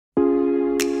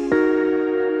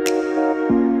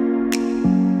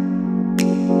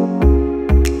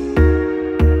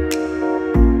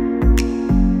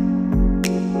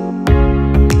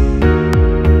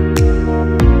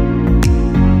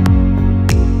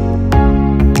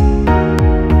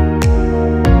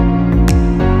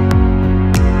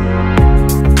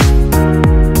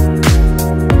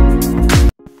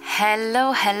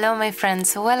Hello my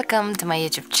friends, welcome to my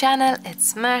YouTube channel.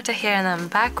 It's Marta here and I'm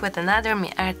back with another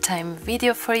Me Art Time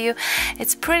video for you.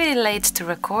 It's pretty late to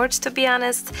record, to be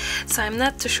honest, so I'm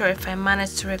not too sure if I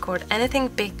managed to record anything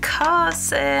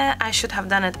because I should have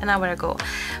done it an hour ago.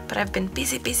 But I've been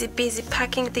busy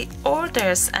packing the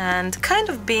orders and kind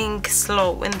of being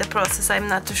slow in the process. I'm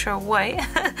not too sure why.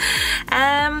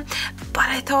 But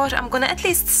I thought I'm gonna at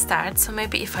least start, so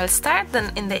maybe if I'll start,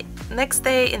 then in the next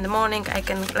day in the morning I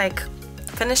can like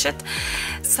finish it.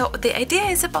 So the idea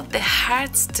is about the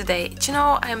hearts today. Do you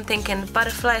know, I'm thinking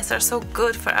butterflies are so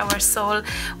good for our soul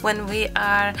when we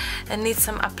are need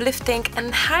some uplifting,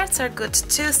 and hearts are good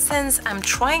too, since I'm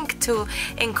trying to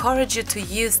encourage you to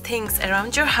use things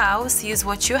around your house, use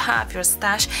what you have, your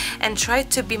stash, and try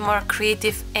to be more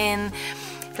creative in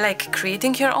like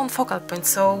creating your own focal point.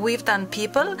 So we've done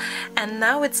people and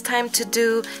now it's time to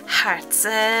do hearts.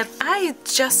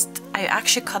 I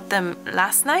actually cut them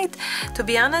last night, to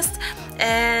be honest,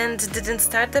 and didn't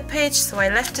start the page, so I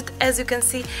left it. As you can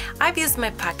see, I've used my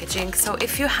packaging, so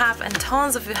if you have, and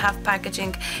tons of you have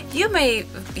packaging, you may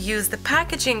use the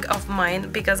packaging of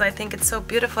mine because I think it's so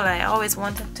beautiful. I always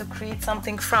wanted to create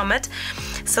something from it,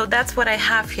 so that's what I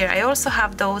have here. I also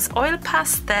have those oil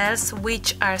pastels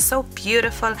which are so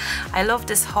beautiful. I love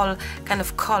this whole kind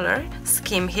of color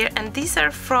scheme here, and these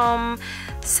are from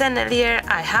Sennelier.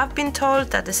 I have been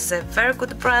told that this is a very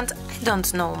good brand. I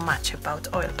don't know much about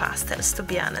oil pastels, to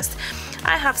be honest.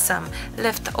 I have some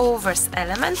leftovers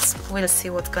elements. We'll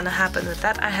see what's gonna happen with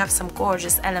that. I have some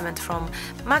gorgeous element from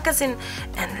magazine,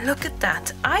 and look at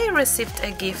that. I received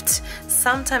a gift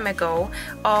some time ago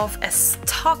of a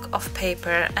stock of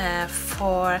paper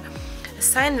for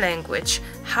sign language.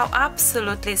 How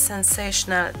absolutely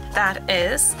sensational that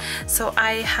is. So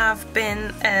I have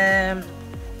been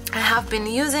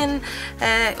using,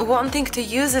 wanting to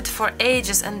use it for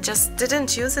ages and just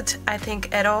didn't use it, I think,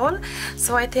 at all.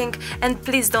 So I think, and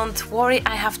please don't worry,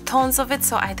 I have tons of it,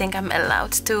 so I think I'm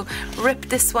allowed to rip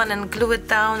this one and glue it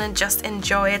down and just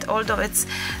enjoy it, although it's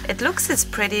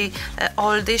pretty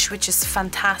oldish, which is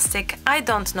fantastic. I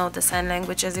don't know the sign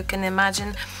language, as you can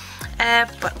imagine.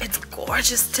 But it's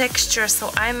gorgeous texture,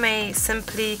 so I may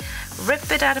simply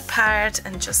rip it apart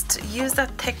and just use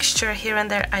that texture here and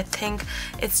there. I think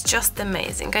it's just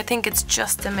amazing. I think it's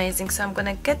just amazing. So I'm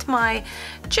gonna get my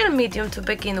gel medium to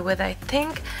begin with, I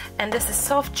think, and this is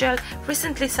soft gel.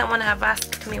 Recently someone have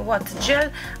asked me what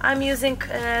gel I'm using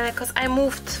because I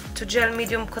moved to gel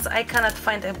medium because I cannot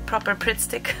find a proper Pritt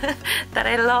stick that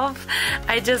I love.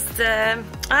 I'm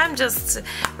just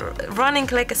running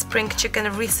like a spring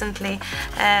chicken recently,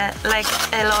 like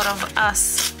a lot of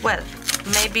us. Well,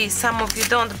 maybe some of you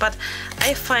don't, but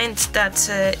I find that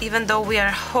even though we are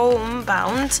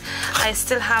homebound, I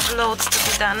still have loads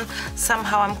to be done.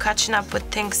 Somehow I'm catching up with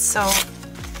things, so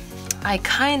I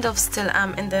kind of still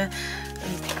am in the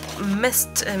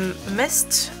mist. Am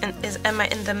I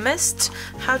in the mist?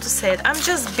 How to say it? I'm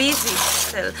just busy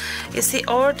still. You see,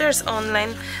 orders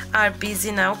online are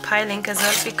busy now, piling as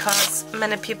well, because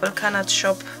many people cannot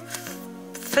shop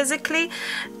physically,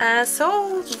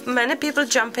 so many people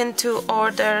jump into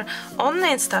order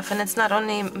online stuff, and it's not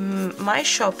only my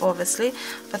shop obviously,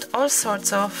 but all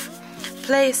sorts of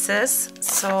places.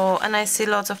 So, and I see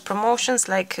lots of promotions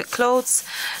like clothes,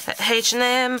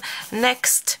 H&M,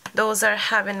 Next, those are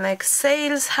having like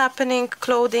sales happening,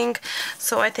 clothing.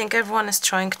 So I think everyone is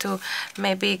trying to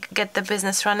maybe get the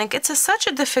business running. It's such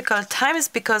a difficult times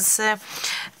because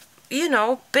you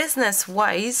know,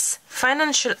 business-wise,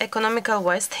 financial,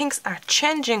 economical-wise, things are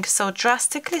changing so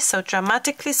drastically, so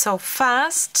dramatically, so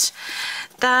fast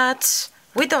that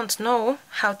we don't know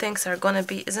how things are gonna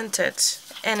be, isn't it?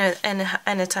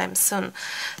 Anytime soon.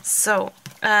 So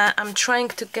I'm trying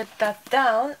to get that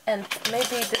down, and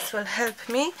maybe this will help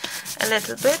me a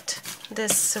little bit,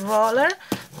 this roller,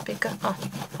 because oh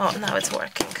now it's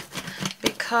working,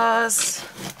 because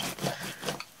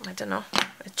I don't know,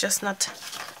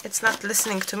 it's not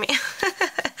listening to me.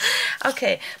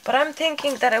 Okay, but I'm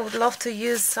thinking that I would love to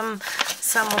use some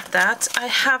of that. I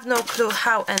have no clue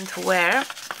how and where.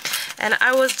 And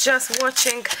I was just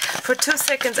watching for 2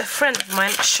 seconds a friend of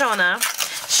mine, Shona.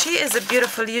 She is a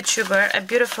beautiful YouTuber, a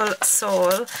beautiful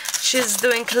soul. She's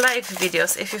doing live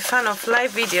videos. If you're a fan of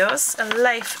live videos,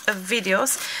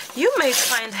 you may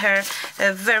find her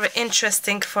very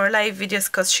interesting for live videos,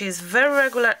 because she is very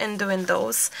regular in doing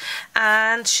those.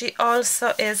 And she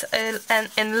also is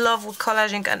in love with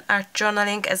collaging and art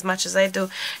journaling as much as I do.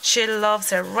 She loves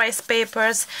her rice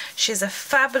papers. She's a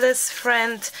fabulous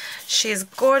friend. She's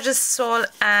gorgeous soul,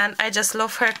 and I just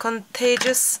love her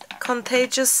contagious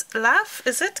laugh.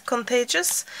 Is it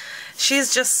contagious?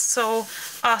 she's just so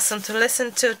awesome to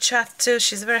listen to, chat to.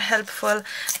 She's very helpful,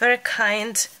 very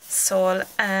kind soul,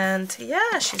 and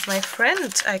yeah, she's my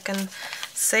friend. I can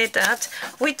say that.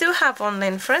 We do have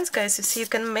online friends, guys. You see, you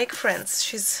can make friends.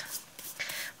 She's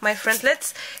my friend.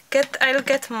 I'll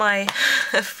get my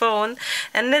phone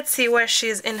and let's see where she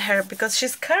is in her, because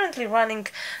she's currently running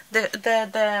the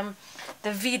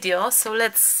video. So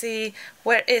let's see,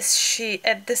 where is she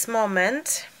at this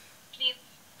moment?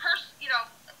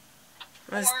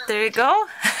 There you go.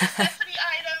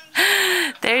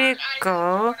 There you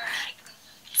go.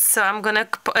 So I'm gonna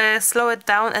slow it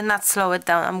down, and not slow it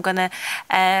down, I'm gonna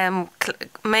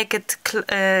make it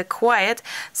quiet.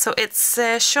 So it's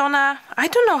Shona, I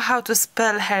don't know how to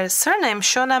spell her surname,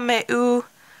 Shona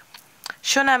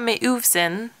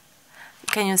Meuvsen.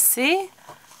 Can you see?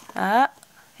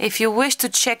 If you wish to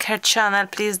check her channel,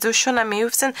 please do. Shona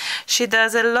Meuvsen. She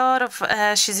does a lot of,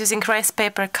 she's using rice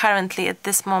paper currently at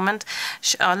this moment.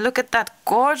 Look at that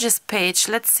gorgeous page.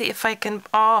 Let's see if I can,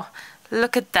 oh,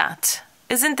 look at that.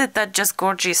 Isn't it that just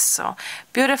gorgeous? So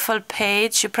beautiful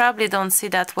page. You probably don't see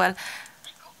that well.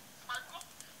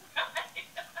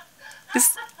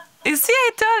 You see,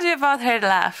 I told you about her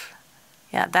laugh.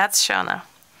 Yeah, that's Shona.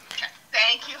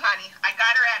 Thank you, honey. I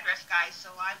got her address, guys, so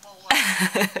I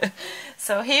will...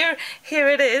 So here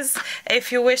it is.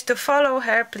 If you wish to follow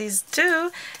her, please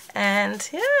do. And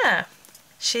yeah,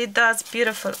 she does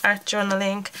beautiful art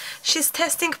journaling. She's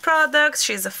testing products.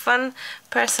 She's a fun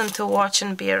person to watch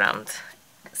and be around.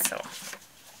 So,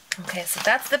 okay, so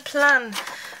that's the plan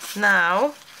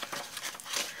now.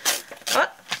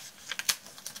 What?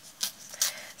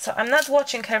 So I'm not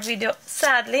watching her video,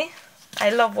 sadly. I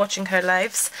love watching her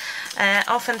lives.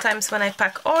 Oftentimes when I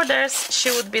pack orders,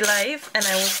 she would be live and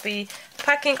I would be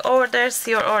packing orders,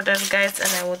 your orders, guys, and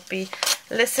I would be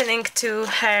listening to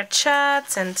her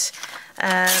chats and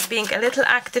being a little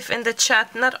active in the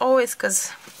chat. Not always,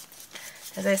 because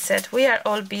as I said, we are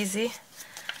all busy.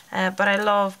 But I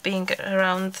love being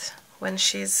around when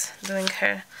she's doing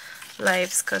her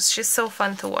lives, because she's so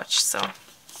fun to watch. So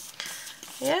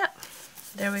yeah,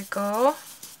 there we go.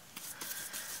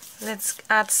 Let's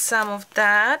add some of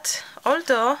that.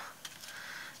 Although,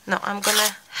 no, I'm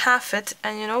gonna half it,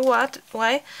 and you know what?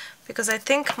 Why? Because I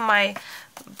think my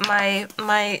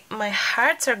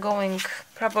hearts are going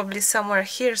probably somewhere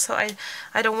here, so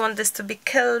I don't want this to be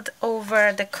killed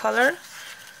over the color.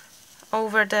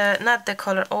 Over the, not the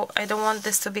color, oh, I don't want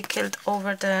this to be killed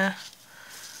over the,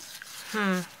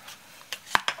 I'm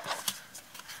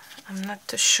not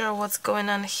too sure what's going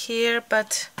on here,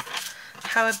 but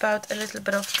how about a little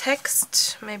bit of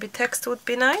text? Maybe text would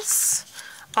be nice.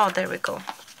 Oh, there we go.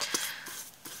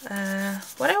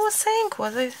 What I was saying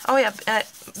was, oh yeah,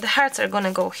 the hearts are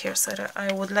gonna go here, so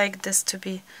I would like this to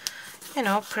be, you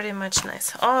know, pretty much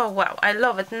nice. Oh wow, I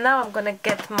love it. Now I'm gonna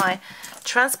get my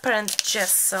transparent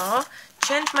gesso,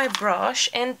 change my brush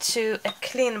into a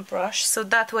clean brush, so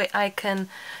that way I can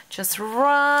just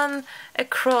run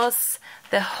across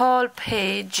the whole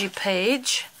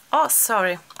page. Oh,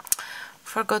 sorry,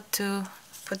 forgot to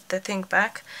put the thing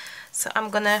back. So I'm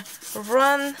gonna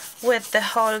run with the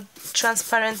whole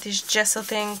transparentish gesso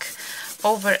thing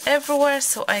over everywhere,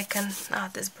 so I can,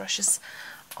 this brush is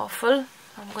awful.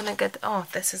 I'm gonna get, oh,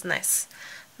 this is nice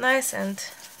and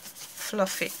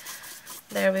fluffy.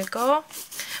 There we go.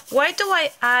 Why do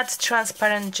I add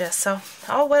transparent gesso?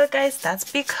 Oh well, guys, that's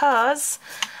because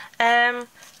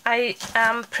I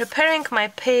am preparing my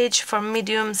page for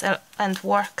mediums and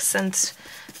works and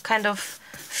kind of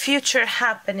future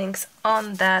happenings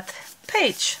on that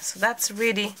page. So that's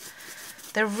really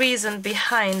the reason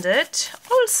behind it.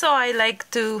 Also, I like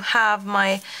to have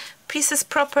my pieces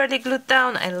properly glued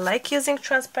down. I like using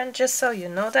transparent gesso, you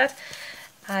know that.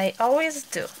 I always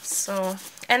do. So,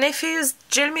 and if you use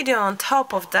gel medium on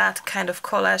top of that kind of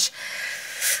collage,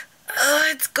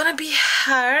 it's gonna be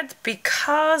hard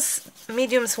because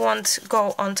mediums won't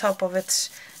go on top of it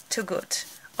too good,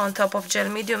 on top of gel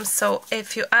medium. So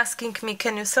if you're asking me,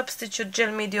 can you substitute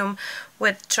gel medium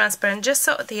with transparent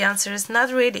gesso, the answer is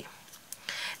not really.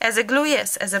 As a glue,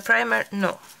 yes. As a primer,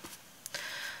 no.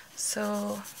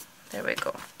 So there we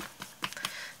go.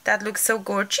 That looks so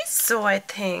gorgeous. So I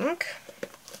think,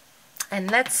 and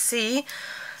let's see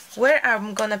where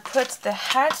I'm gonna put the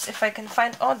hearts, if I can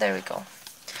find, oh, there we go.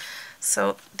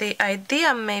 So the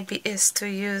idea maybe is to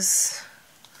use,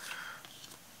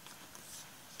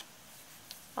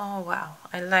 oh wow,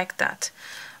 I like that.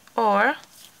 Or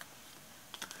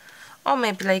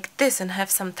maybe like this and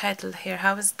have some title here.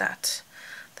 How is that?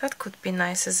 That could be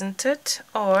nice, isn't it?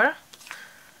 Or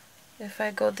if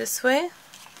I go this way,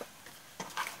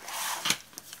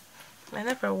 I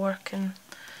never work in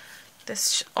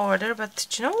this order, but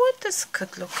do you know what this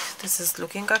could look? This is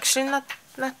looking actually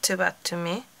not too bad to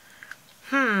me.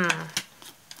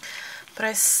 But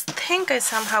I think I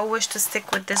somehow wish to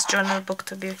stick with this journal book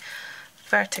to be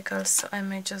vertical, so I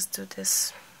may just do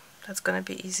this. That's gonna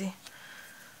be easy.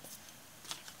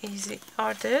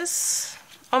 Or this,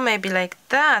 or maybe like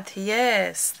that.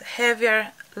 Yes,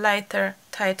 heavier, lighter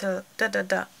title,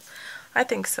 I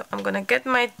think so. I'm gonna get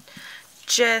my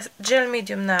gel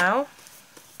medium now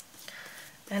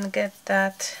and get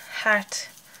that heart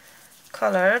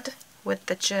colored with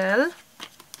the gel.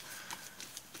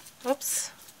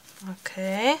 Oops.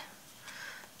 Okay,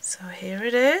 so here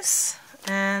it is,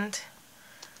 and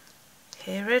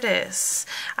here it is.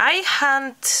 I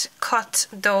hand cut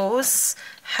those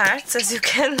hearts, as you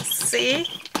can see.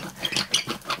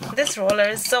 This roller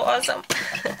is so awesome.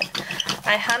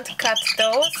 I hand cut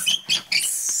those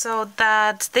so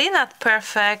that they're not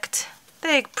perfect,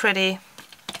 they're pretty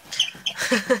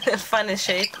funny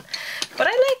shape, but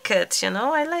I like it, you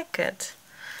know, I like it.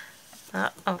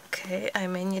 Okay, I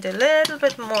may need a little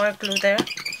bit more glue there,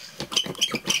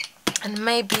 and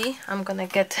maybe I'm gonna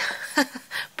get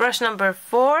brush number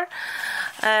 4,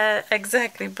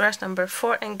 exactly brush number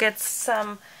 4, and get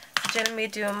some gel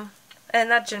medium,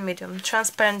 not gel medium,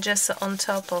 transparent gesso on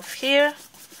top of here.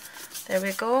 There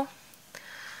we go.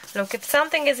 Look, if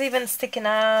something is even sticking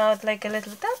out like a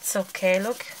little, that's okay.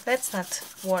 Look, let's not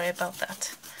worry about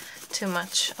that too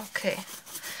much. Okay,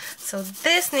 so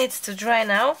this needs to dry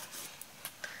now.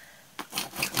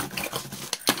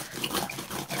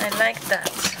 I like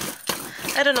that.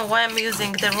 I don't know why I'm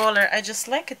using the roller, I just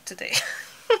like it today.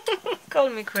 Call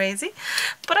me crazy,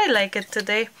 but I like it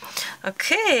today.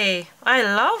 Okay, I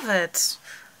love it.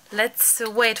 Let's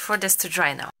wait for this to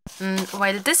dry now.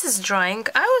 While this is drying,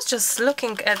 I was just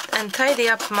looking at and tidy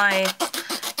up my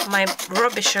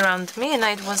rubbish around me, and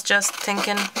I was just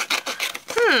thinking,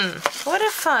 what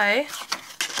if I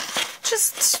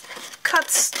just cut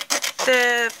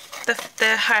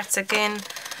the hearts again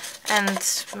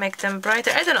and make them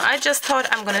brighter? I don't know, I just thought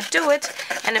I'm gonna do it,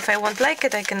 and if I won't like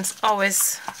it, I can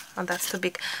always, oh, that's too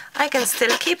big, I can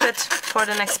still keep it for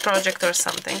the next project or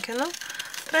something, you know.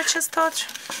 But I just thought,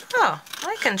 oh,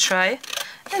 I can try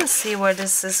and see where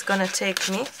this is gonna take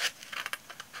me.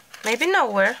 Maybe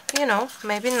nowhere, you know,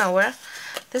 maybe nowhere.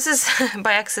 This is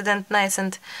by accident nice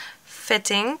and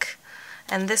fitting,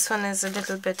 and this one is a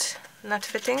little bit not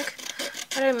fitting,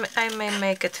 but I may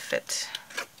make it fit.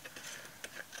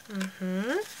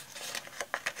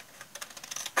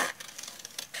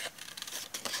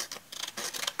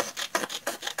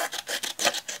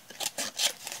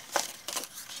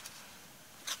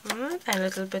 A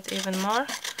little bit even more.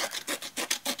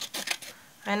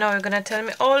 I know you're gonna tell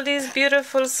me all these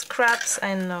beautiful scraps.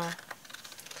 I know.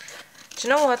 Do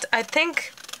you know what? I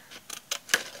think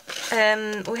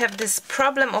we have this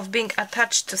problem of being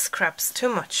attached to scraps too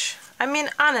much. I mean,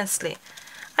 honestly,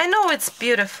 I know it's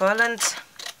beautiful, and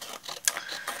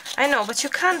I know, but you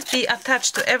can't be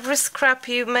attached to every scrap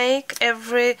you make,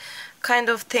 every kind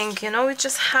of thing, you know. You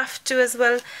just have to as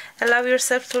well allow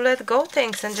yourself to let go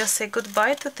things and just say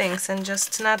goodbye to things, and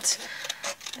just not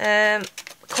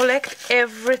collect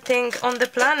everything on the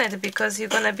planet, because you're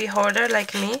gonna be hoarder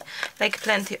like me, like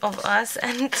plenty of us,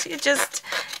 and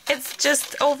it's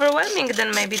just overwhelming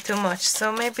then, maybe too much.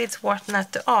 So maybe it's worth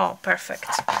not to. Oh, perfect.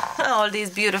 All these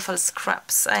beautiful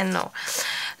scraps, I know.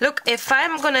 Look, if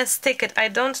I'm gonna stick it, I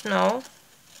don't know,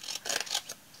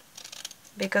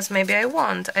 because maybe I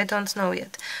won't, I don't know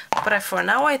yet, but for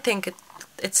now I think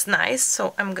it's nice,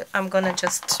 so I'm gonna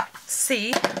just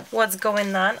see what's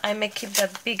going on. I may keep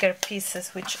that bigger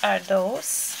pieces, which are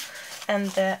those,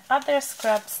 and the other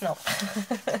scraps, no.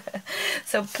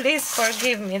 So please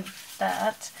forgive me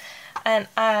that. And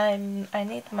I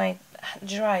need my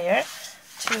dryer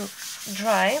to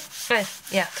dry,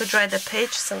 to dry the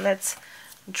page. So let's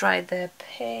dry the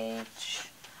page.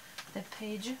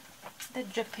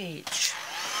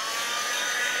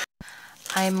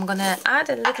 I'm gonna add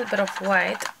a little bit of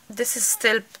white. This is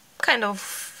still kind of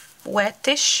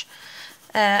wettish,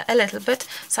 a little bit,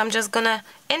 so I'm just gonna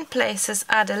in places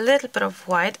add a little bit of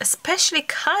white, especially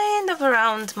kind of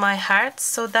around my hearts,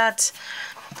 so that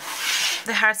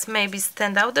the hearts maybe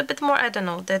stand out a bit more. I don't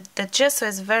know, the gesso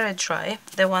is very dry,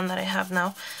 the one that I have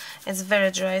now is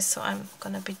very dry, so I'm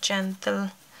gonna be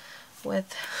gentle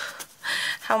with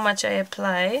how much I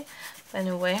apply.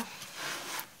 Anyway,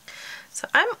 so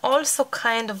I'm also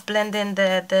kind of blending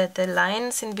the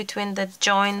lines in between the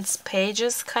joints,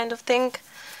 pages kind of thing,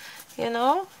 you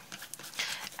know,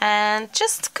 and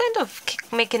just kind of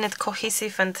making it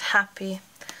cohesive and happy,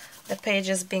 the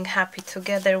pages being happy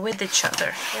together with each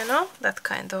other, you know, that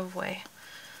kind of way.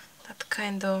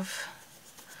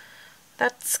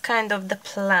 That's kind of the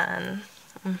plan.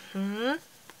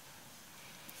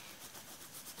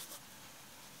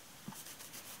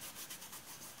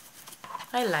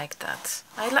 I like that.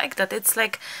 I like that. It's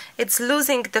like it's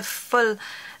losing the full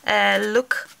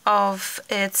look of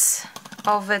it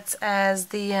as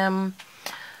the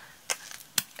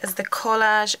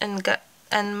collage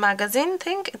and magazine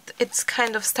thing. It's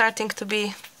kind of starting to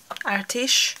be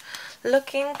artish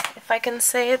looking, if I can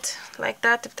say it like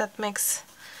that, if that makes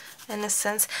any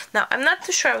sense. Now I'm not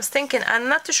too sure. I'm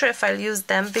not too sure if I'll use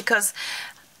them, because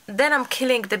then I'm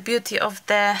killing the beauty of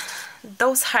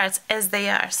those hearts as they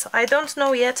are. So I don't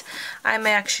know yet. I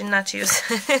may actually not use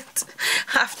it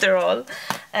after all.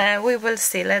 We will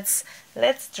see. Let's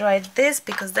try this,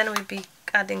 because then we'll be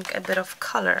adding a bit of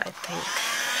color, I think.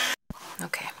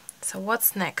 Okay, so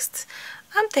what's next?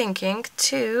 I'm thinking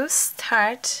to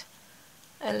start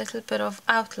a little bit of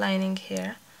outlining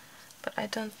here, but I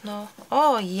don't know.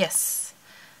 Oh yes,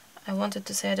 I wanted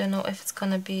to say I don't know if it's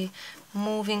gonna be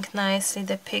moving nicely,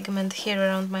 the pigment here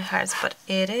around my hearts, but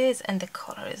it is, and the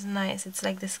color is nice. It's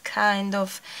like this kind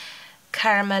of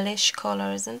caramelish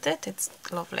color, isn't it? It's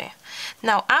lovely.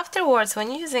 Now afterwards, when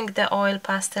using the oil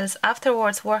pastels,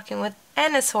 afterwards working with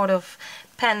any sort of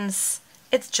pens,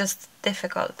 it's just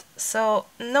difficult. So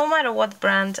no matter what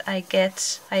brand I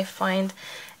get, I find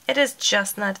it is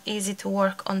just not easy to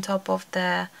work on top of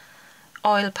the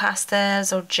oil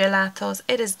pastels or gelatos.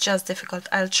 It is just difficult.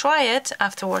 I'll try it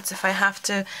afterwards if I have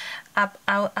to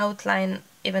outline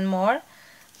even more,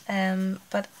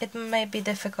 but it may be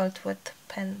difficult with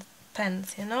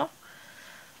pens, you know.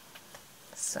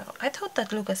 So I thought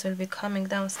that Lucas will be coming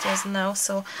downstairs now,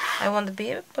 so I won't be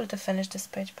able to finish this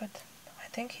page, but I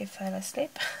think he fell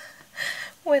asleep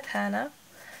with Hannah.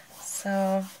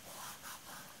 So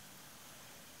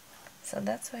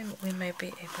that's why we may be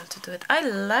able to do it. I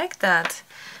like that.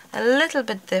 A little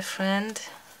bit different,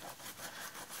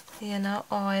 you know.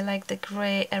 Oh, I like the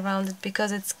grey around it,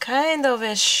 because it's kind of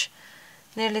ish,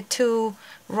 nearly too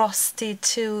rusty,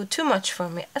 too much for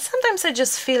me. Sometimes I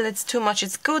just feel it's too much.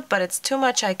 It's good, but it's too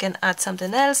much. I can add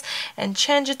something else and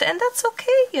change it, and that's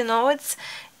okay, you know. It's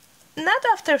not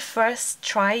after first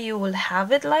try you will have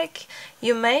it like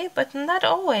you may, but not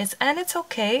always, and it's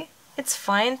okay. It's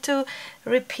fine to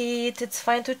repeat, it's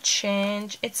fine to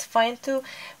change, it's fine to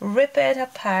rip it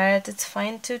apart, it's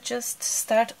fine to just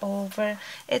start over.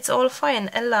 It's all fine.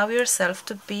 Allow yourself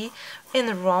to be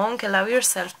in wrong, allow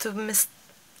yourself to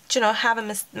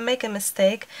make a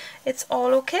mistake. It's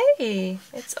all okay.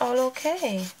 It's all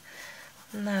okay.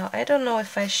 Now, I don't know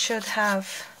if I should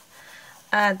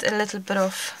add a little bit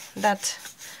of that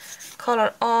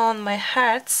color on my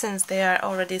heart, since they are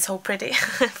already so pretty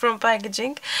from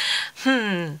packaging.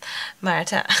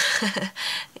 Marta.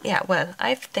 Yeah, well,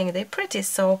 I think they're pretty,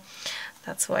 so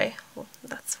that's why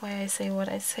I say what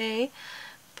I say.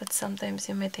 But sometimes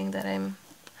you may think that I'm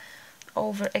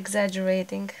over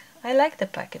exaggerating. I like the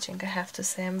packaging, I have to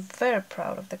say. I'm very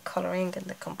proud of the coloring and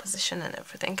the composition and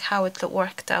everything, how it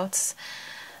worked out.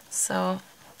 So,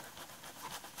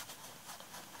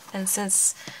 and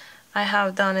since I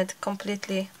have done it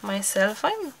completely myself,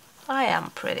 I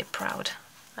am pretty proud,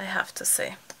 I have to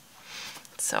say.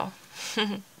 So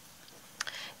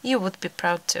you would be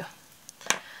proud too.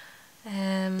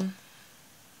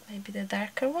 Maybe the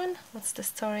darker one. What's the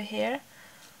story here?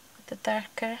 The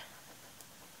darker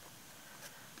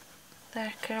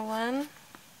one.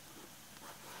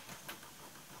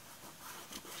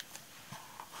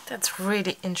 That's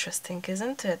really interesting,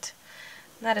 isn't it?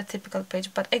 Not a typical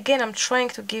page, but again, I'm trying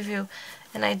to give you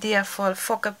an idea for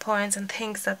focal points and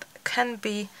things that can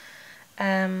be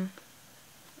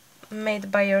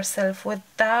made by yourself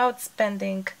without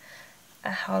spending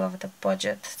a whole of the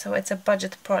budget. So it's a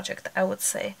budget project, I would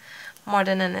say, more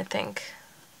than anything,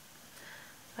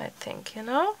 I think, you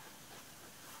know.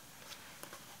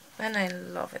 And I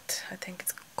love it. I think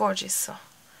it's gorgeous. So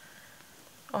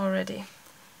already,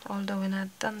 although we're not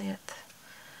done yet.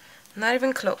 Not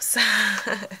even close.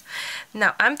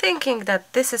 Now I'm thinking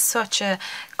that this is such a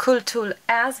cool tool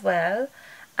as well,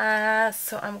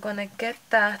 so I'm gonna get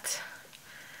that.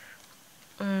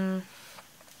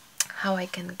 How I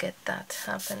can get that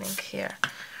happening here.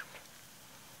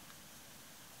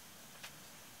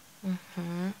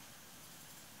 Maybe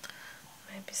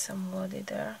some woody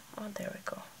there. Oh, there we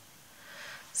go.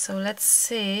 So let's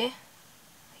see.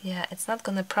 Yeah, it's not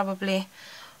gonna probably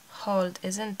hold,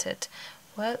 isn't it?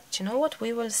 Well, do you know what?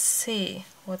 We will see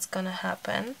what's gonna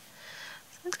happen.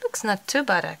 It looks not too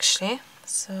bad actually.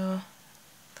 So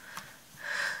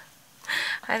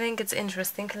I think it's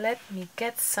interesting. Let me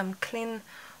get some clean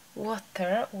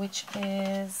water, which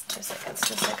is 2 seconds,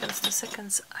 2 seconds, 2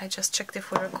 seconds. I just checked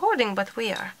if we're recording, but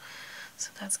we are,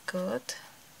 so that's good.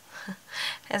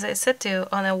 As I said to you,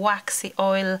 on a waxy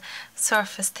oil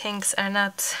surface things are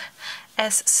not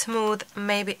as smooth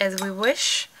maybe as we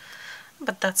wish,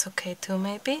 but that's okay too.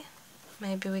 Maybe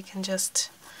we can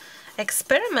just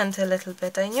experiment a little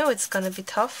bit. I know it's gonna be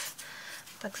tough,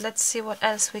 but let's see what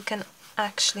else we can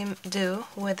actually do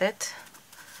with it.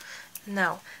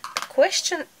 Now the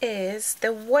question is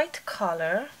the white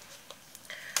color,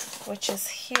 which is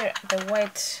here, the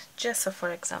white gesso,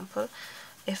 for example.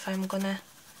 If I'm gonna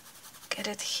get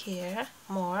it here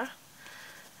more,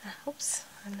 oops,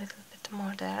 a little bit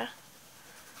more there.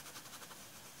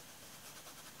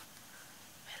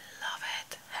 I love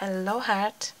it. Hello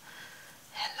heart,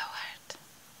 hello heart.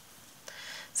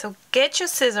 So get your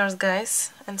scissors,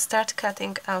 guys, and start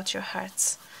cutting out your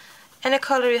hearts. Any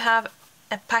color you have,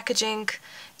 a packaging,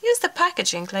 use the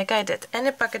packaging like I did.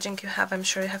 Any packaging you have, I'm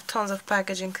sure you have tons of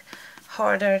packaging.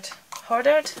 Hoarded,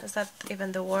 is that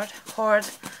even the word? Hoarded.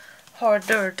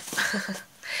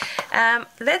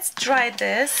 Let's try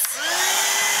this.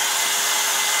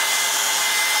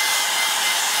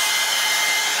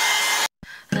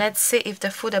 Let's see if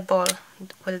the football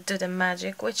will do the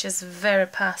magic, which is very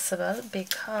possible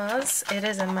because it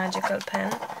is a magical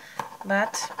pen.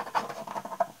 But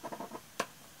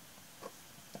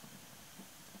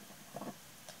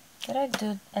did I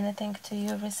do anything to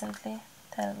you recently?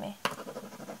 Tell me.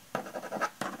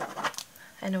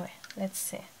 Anyway, let's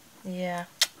see. Yeah,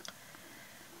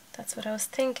 that's what I was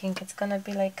thinking. It's gonna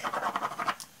be like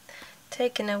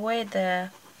taking away the...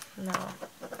 No,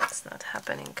 it's not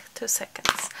happening. 2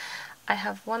 seconds. I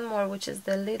have one more, which is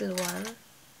the little one.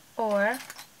 Or,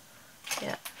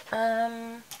 yeah,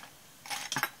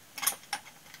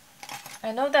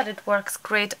 I know that it works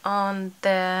great on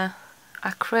the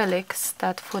acrylics,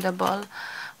 that football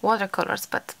watercolors,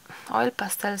 but oil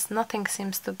pastels, nothing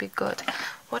seems to be good.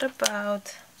 What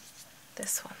about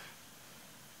this one?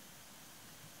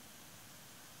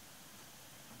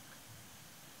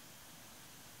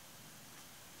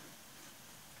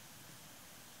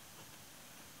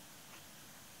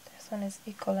 This one is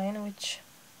Ecoline, which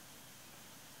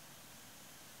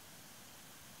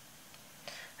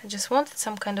I just wanted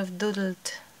some kind of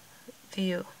doodled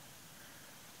view,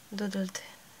 doodled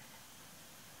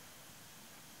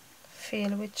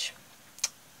feel, which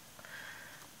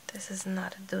this is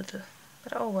not a doodle,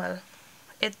 but oh well.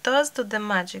 It does do the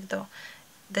magic though,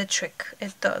 the trick.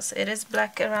 It does. It is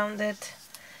black around it.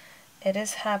 It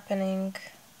is happening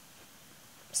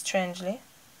strangely,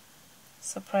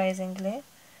 surprisingly.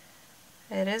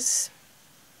 It is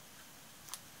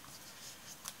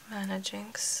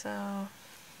managing, so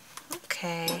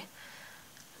okay,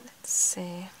 let's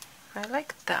see. I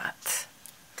like that.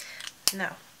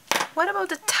 Now, what about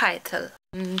the title?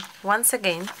 Once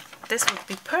again, this would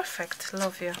be perfect.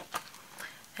 Love you.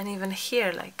 And even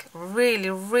here, like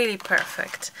really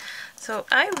perfect. So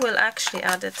I will actually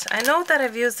add it. I know that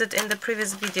I've used it in the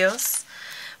previous videos,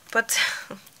 but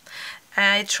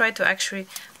I tried to actually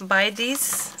buy these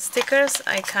stickers.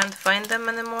 I can't find them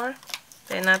anymore.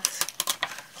 They're not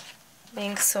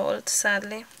being sold,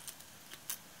 sadly.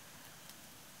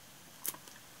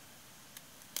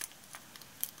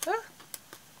 Oh,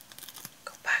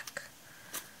 go back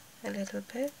a little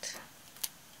bit.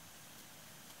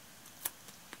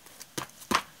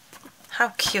 How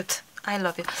cute. I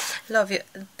love you. Love you.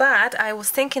 But I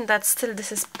was thinking that still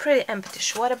this is pretty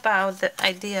empty-ish. What about the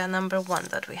idea number 1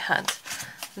 that we had?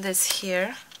 This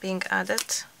here being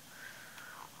added.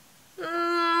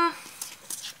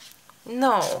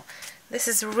 No. This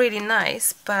is really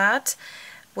nice, but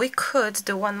we could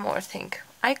do one more thing.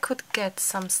 I could get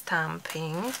some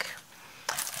stamping.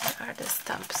 Where are the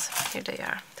stamps? Here they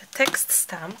are. The text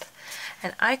stamp.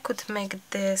 And I could make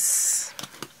this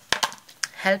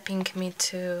helping me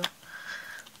to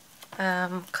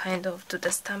kind of do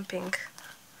the stamping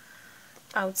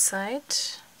outside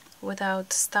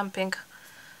without stamping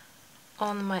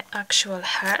on my actual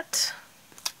heart.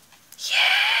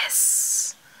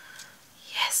 Yes!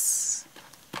 Yes!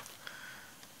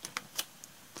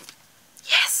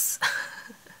 Yes!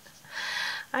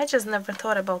 I just never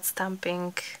thought about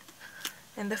stamping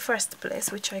in the first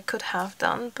place, which I could have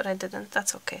done, but I didn't.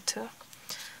 That's okay too.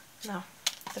 Now,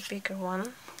 the bigger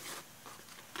one.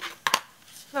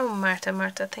 Oh,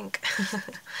 Marta, think.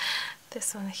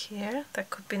 This one here, that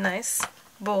could be nice.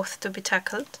 Both to be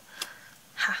tackled.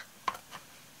 Ha!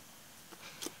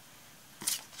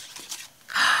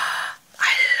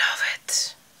 I love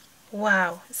it!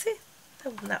 Wow, see?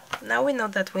 Now we know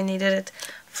that we needed it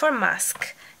for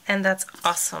mask, and that's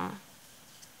awesome.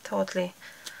 Totally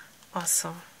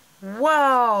Awesome.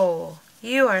 Wow,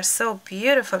 you are so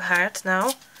beautiful, heart,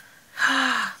 now.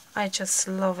 I just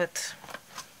love it.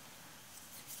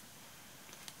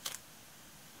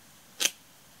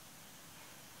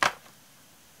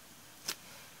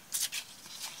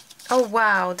 Oh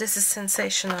wow, this is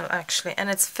sensational actually, and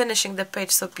it's finishing the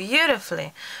page so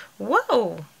beautifully.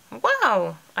 Whoa,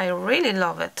 wow, I really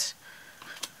love it.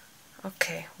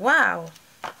 Okay, wow.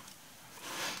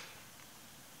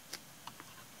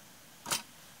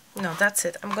 No, that's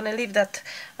it. I'm gonna leave that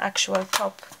actual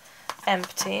top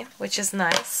empty, which is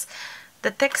nice.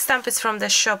 The text stamp is from the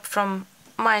shop, from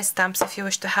My Stamps, if you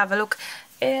wish to have a look.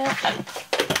 I'll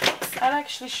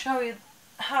actually show you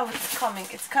how it's coming.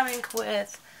 It's coming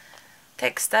with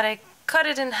text that I cut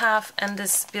it in half, and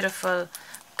this beautiful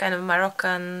kind of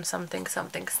Moroccan something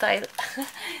something style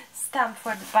stamp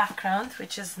for the background,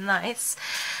 which is nice.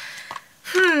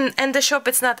 And the shop,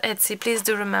 it's not Etsy, please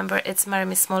do remember it's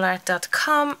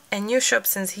maremismallart.com, a new shop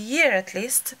since a year at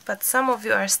least, but some of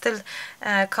you are still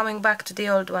coming back to the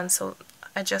old one, so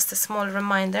just a small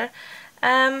reminder.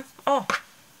 Oh,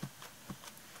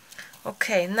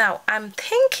 okay, now I'm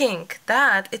thinking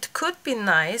that it could be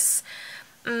nice.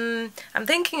 I'm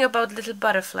thinking about little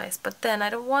butterflies, but then I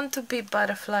don't want to be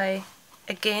butterfly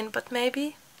again, but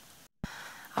maybe.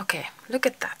 Okay, look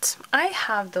at that. I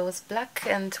have those black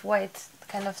and white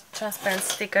kind of transparent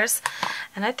stickers,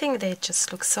 and I think they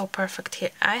just look so perfect here.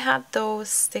 I had those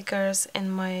stickers in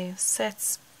my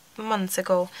sets months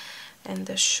ago in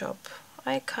the shop.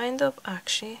 I kind of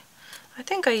actually, I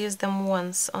think I used them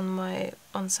once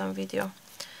on some video.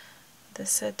 The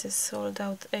set is sold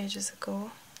out ages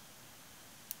ago.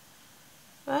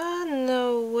 Ah,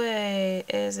 no way.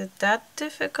 Is it that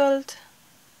difficult?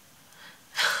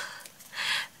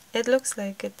 It looks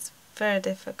like it's very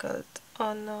difficult.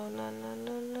 Oh no, no, no,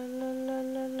 no, no, no, no,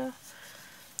 no, no.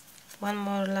 One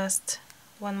more last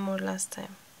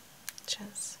time.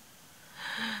 Chance.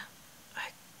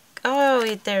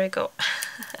 Oh, there we go.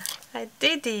 I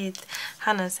did it.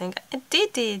 Hannah's saying, I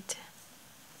did it.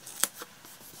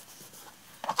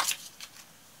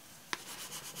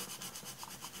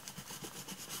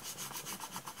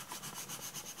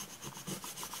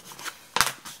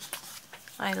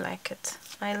 I like it.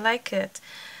 I like it.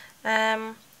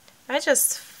 I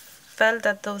just felt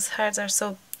that those hearts are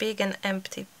so big and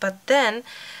empty. But then,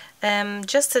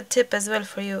 just a tip as well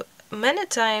for you. Many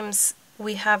times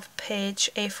we have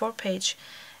A4 page,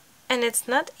 and it's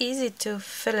not easy to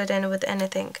fill it in with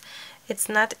anything. It's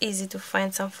not easy to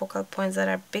find some focal points that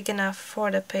are big enough for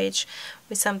the page.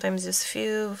 We sometimes use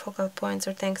few focal points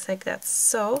or things like that.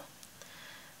 So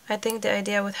I think the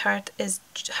idea with hearts is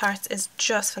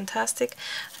just fantastic.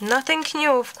 Nothing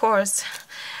new, of course.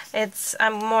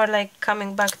 I'm more like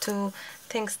coming back to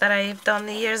things that I've done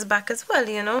years back as well,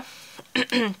 you know.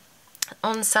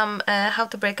 On some how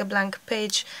to break a blank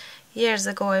page years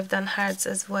ago, I've done hearts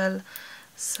as well.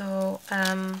 So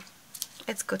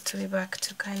it's good to be back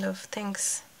to kind of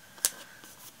things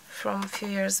from a few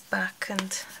years back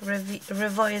and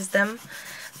revise them.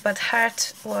 But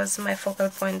heart was my focal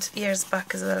point years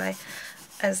back as well,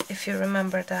 as if you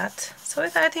remember that. So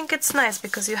I think it's nice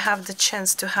because you have the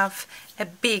chance to have a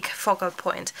big focal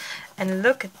point. And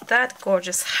look at that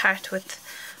gorgeous heart with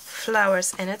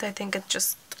flowers in it. I think it's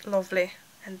just lovely.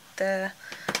 And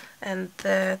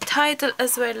the title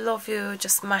as well, Love You,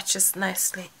 just matches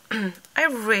nicely. I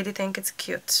really think it's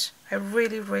cute. I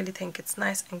really think it's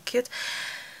nice and cute.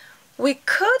 We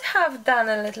could have done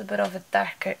a little bit of a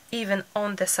darker even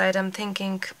on the side. I'm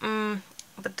thinking,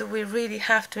 but do we really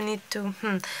have to need to?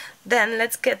 Then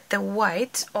let's get the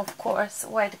white, of course,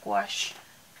 white gouache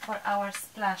for our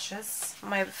splashes.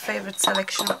 My favorite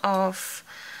selection of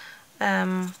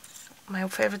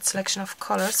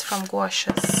colors from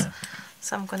gouaches.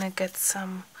 So I'm gonna get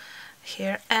some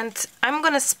here, and I'm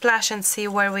gonna splash and see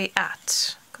where we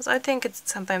at. Because I think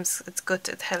sometimes it's good,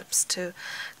 it helps to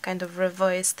kind of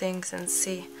revise things and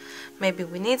see maybe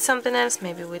we need something else,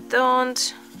 maybe we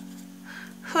don't,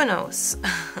 who knows.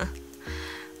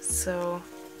 So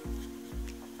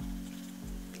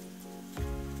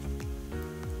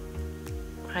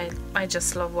I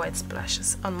just love white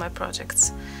splashes on my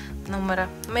projects, no matter,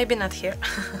 maybe not here,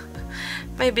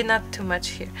 maybe not too much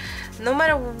here. No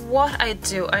matter what I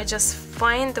do, I just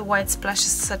find the white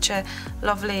splashes such a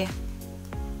lovely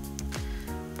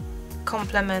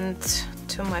complement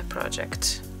to my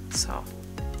project. So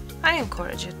I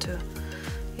encourage you to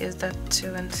use that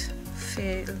too and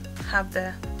have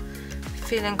the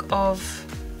feeling of,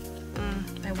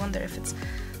 I wonder if it's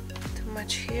too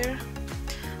much here,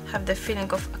 have the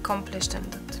feeling of accomplished, and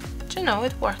that, you know,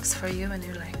 it works for you and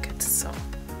you like it. So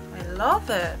I love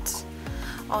it.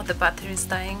 Oh, the battery is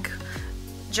dying.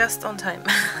 Just on time.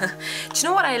 Do you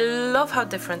know what? I love how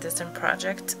different is this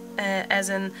project, as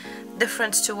in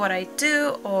different to what I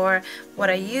do or what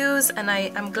I use, and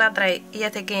I'm glad that I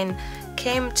yet again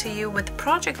came to you with a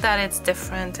project that it's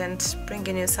different and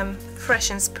bringing you some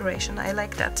fresh inspiration. I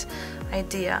like that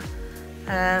idea.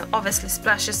 Obviously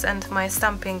splashes and my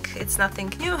stamping, it's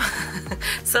nothing new.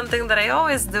 Something that I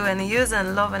always do and use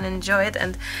and love and enjoy it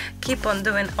and keep on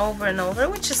doing over and over,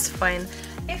 which is fine.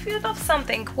 If you love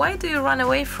something, why do you run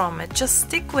away from it? Just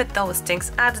stick with those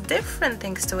things, add different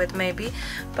things to it maybe,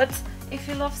 but if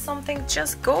you love something,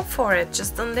 just go for it.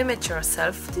 Just don't limit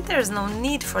yourself. There's no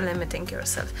need for limiting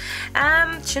yourself.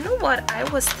 And you know what? I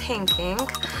was thinking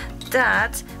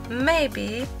that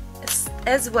maybe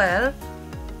as well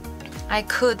I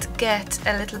could get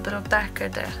a little bit of darker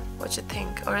there. What you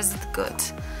think? Or is it good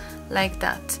like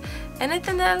that?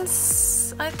 Anything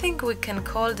else? I think we can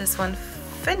call this one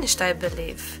finished, I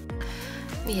believe.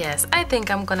 Yes, I think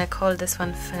I'm gonna call this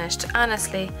one finished.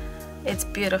 Honestly, it's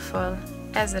beautiful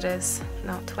as it is.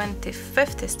 No,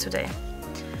 25th is today.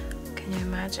 Can you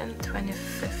imagine?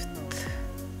 25th.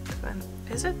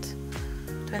 Is it?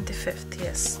 25th,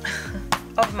 yes.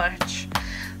 Of March.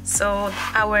 So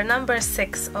our number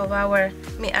 6 of our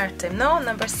Me Art Time. No,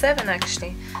 number 7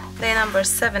 actually. Day number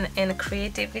 7 in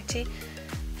creativity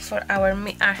for our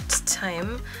Me Art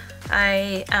Time.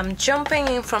 I am jumping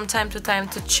in from time to time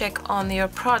to check on your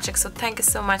projects, so thank you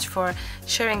so much for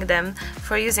sharing them,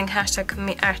 for using hashtag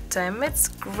 #MeArtTime. It's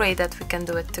great that we can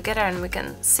do it together and we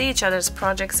can see each other's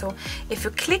projects. So if you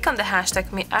click on the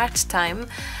hashtag #MeArtTime,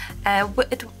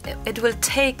 it will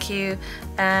take you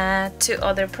to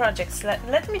other projects.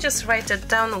 Let me just write it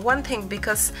down, one thing,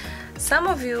 because some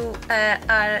of you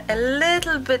are a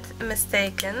little bit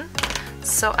mistaken,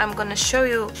 so I'm gonna show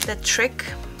you the trick.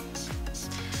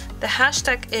 The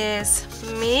hashtag is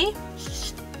Me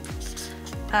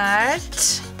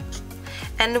Art,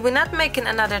 and we're not making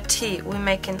another T, we're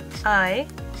making I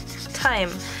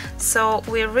time. So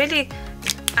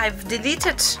I've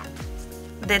deleted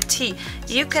the T.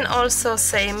 You can also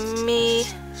say Me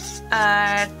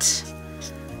Art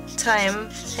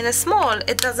Time in a small,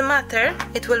 it doesn't matter,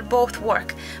 it will both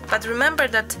work. But remember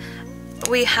that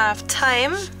we have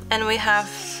time and we have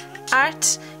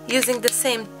art using the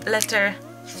same letter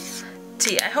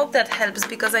T. I hope that helps,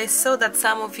 because I saw that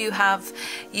some of you have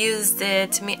used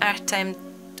it Me Art Time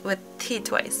with T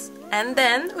twice and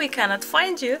then we cannot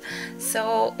find you,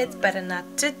 so it's better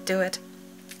not to do it.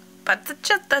 But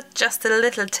that's just a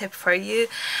little tip for you.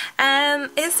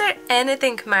 Is there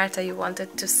anything, Marta, you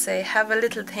wanted to say? Have a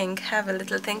little think.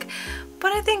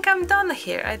 But I think I'm done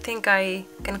here. I think I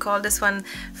can call this one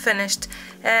finished.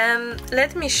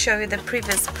 Let me show you the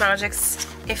previous projects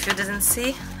if you didn't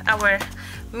see.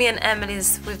 Me and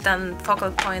Emily's, we've done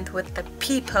focal point with the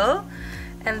people,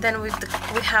 and then we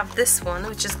have this one,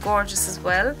 which is gorgeous as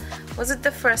well. Was it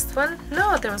the first one?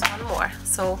 No, there was one more.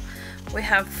 So we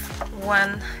have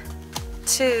 1,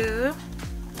 2,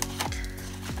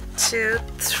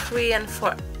 3 and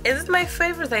 4. Is it my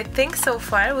favorite? I think so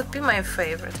far it would be my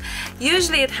favorite.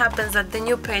 Usually it happens that the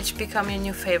new page becomes your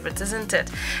new favorite, isn't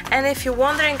it? And if you're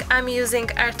wondering, I'm using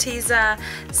Arteza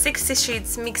 60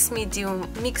 sheets mixed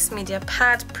media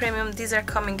pad premium. These are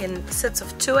coming in sets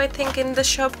of 2, I think, in the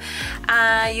shop.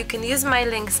 You can use my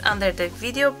links under the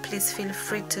video. Please feel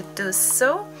free to do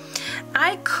so.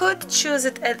 I could choose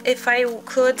it, if I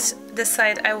could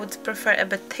decide, I would prefer a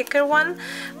bit thicker one,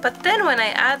 but then when I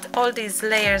add all these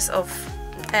layers of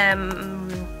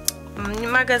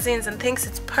magazines and things,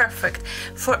 it's perfect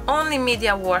for only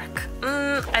media work.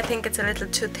 I think it's a little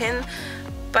too thin,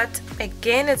 but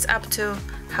again, it's up to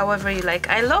however you like.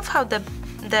 I love how the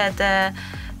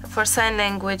for sign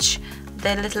language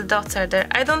the little dots are there.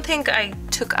 I don't think I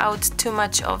took out too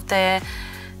much of the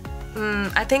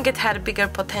I think it had a bigger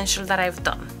potential that I've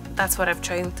done. That's what I'm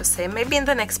trying to say. Maybe in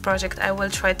the next project I will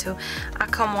try to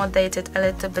accommodate it a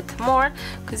little bit more,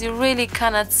 because you really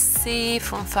cannot see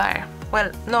from far. Well,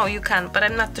 no, you can, but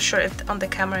I'm not too sure if on the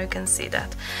camera you can see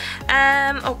that.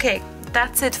 Okay,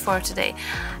 that's it for today.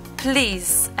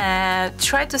 Please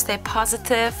try to stay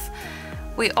positive.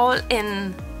 We all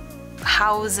in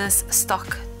houses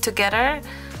stuck together,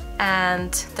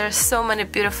 and there's so many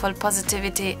beautiful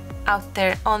positivity out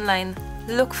there online.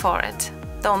 Look for it.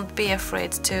 Don't be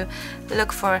afraid to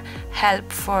look for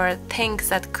help, for things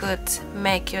that could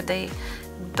make your day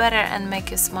better and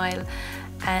make you smile,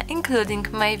 including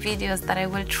my videos that I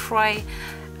will try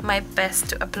my best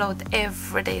to upload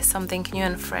every day, something new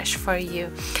and fresh for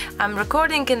you. I'm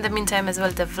recording in the meantime as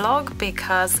well the vlog,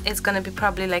 because it's gonna be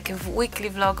probably like a weekly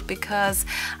vlog, because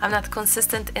I'm not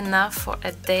consistent enough for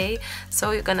a day,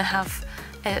 so you're gonna have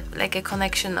like a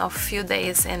connection of few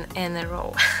days in a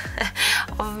row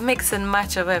of mix and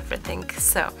match of everything.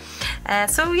 So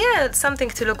yeah, it's something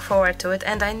to look forward to it.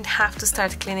 And I have to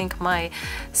start cleaning my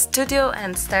studio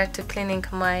and start to cleaning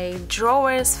my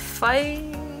drawers. 5,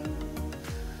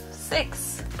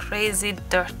 6 crazy,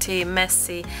 dirty,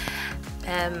 messy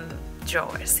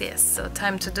drawers. Yes, so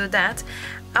time to do that.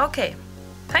 Okay,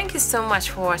 thank you so much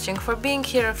for watching, for being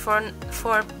here,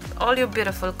 for all your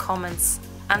beautiful comments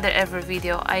under every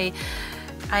video. I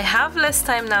have less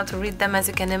time now to read them, as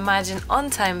you can imagine, on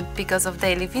time because of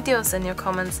daily videos and your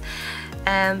comments,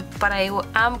 but I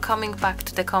am coming back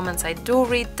to the comments. I do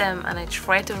read them and I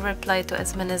try to reply to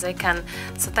as many as I can.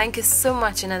 So thank you so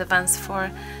much in advance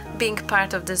for being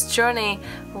part of this journey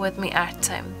with me, Art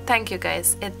Time. Thank you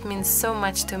guys, it means so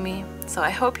much to me. So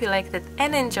I hope you liked it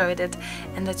and enjoyed it,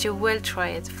 and that you will try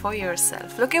it for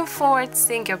yourself. Looking forward to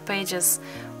seeing your pages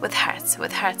with hearts,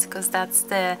 because that's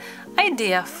the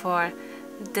idea for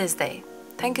this day.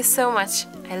 Thank you so much,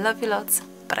 I love you lots,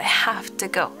 but I have to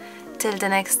go. Till the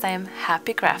next time,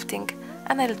 happy crafting,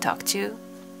 and I'll talk to you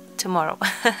tomorrow.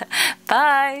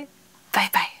 Bye! Bye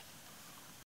bye!